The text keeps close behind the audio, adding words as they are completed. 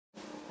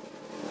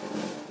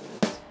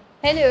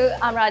Hello,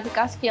 I'm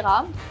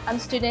Radhika. I'm a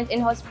student in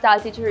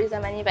Hospitality,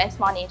 Tourism and Events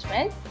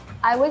Management.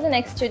 I was an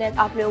ex-student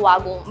at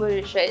Wagon,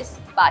 Mauritius,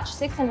 batch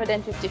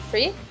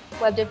 653,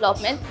 Web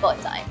Development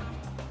part-time.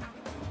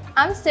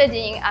 I'm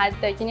studying at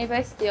the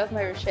University of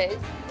Mauritius.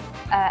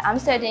 I'm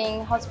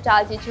studying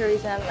Hospitality,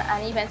 Tourism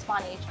and Events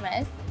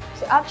Management.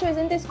 So I've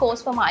chosen this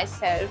course for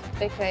myself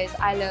because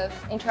I love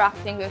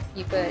interacting with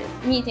people,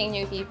 meeting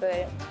new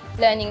people,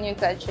 learning new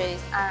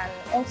cultures and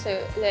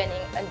also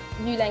learning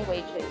new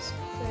languages.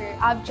 So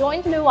I've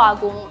joined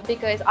Wagon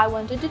because I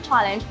wanted to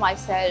challenge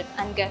myself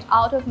and get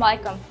out of my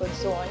comfort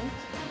zone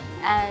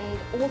and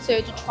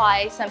also to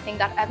try something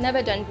that I've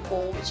never done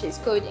before, which is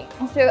coding.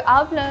 So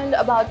I've learned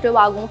about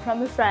Wagon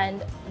from a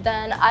friend.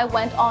 Then I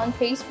went on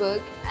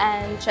Facebook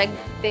and checked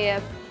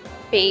their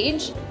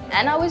page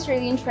and I was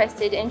really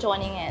interested in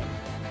joining in.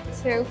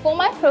 So for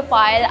my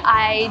profile,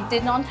 I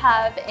did not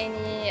have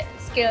any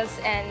skills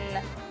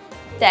in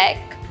tech.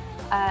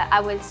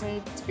 I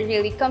wasn't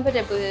really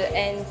comfortable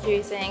in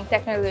using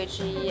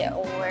technology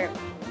or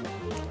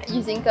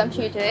using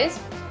computers.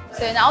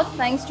 So now,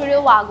 thanks to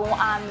Wagon,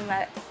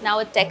 I'm now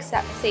a tech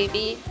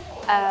savvy.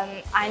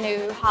 I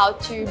know how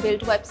to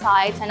build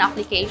websites and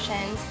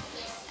applications,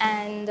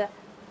 and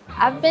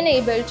I've been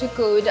able to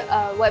code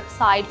a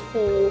website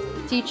for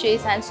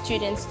teachers and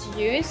students to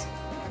use,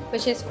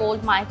 which is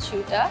called My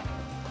Tutor.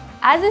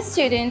 As a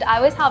student, I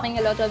was having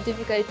a lot of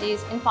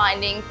difficulties in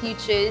finding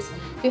teachers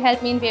to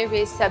help me in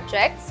various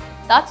subjects.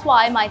 That's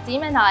why my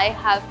team and I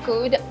have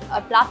coded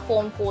a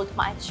platform called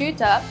My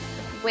Tutor,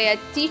 where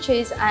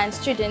teachers and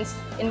students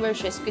in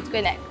Mauritius could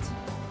connect.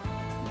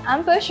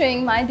 I'm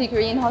pursuing my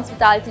degree in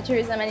Hospitality,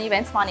 Tourism and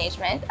Events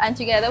Management, and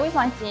together with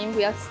my team,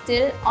 we are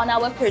still on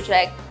our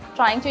project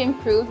trying to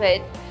improve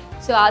it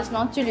so as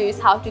not to lose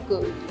how to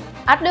code.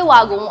 At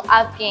Wagon,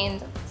 I've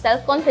gained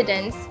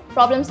self-confidence,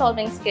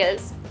 problem-solving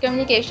skills,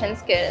 communication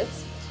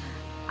skills.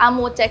 I'm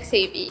more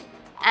tech-savvy,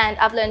 and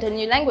I've learned a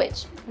new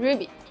language,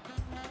 Ruby.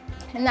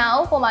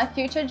 Now, for my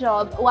future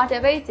job,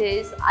 whatever it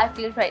is, I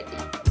feel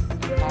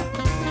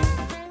ready.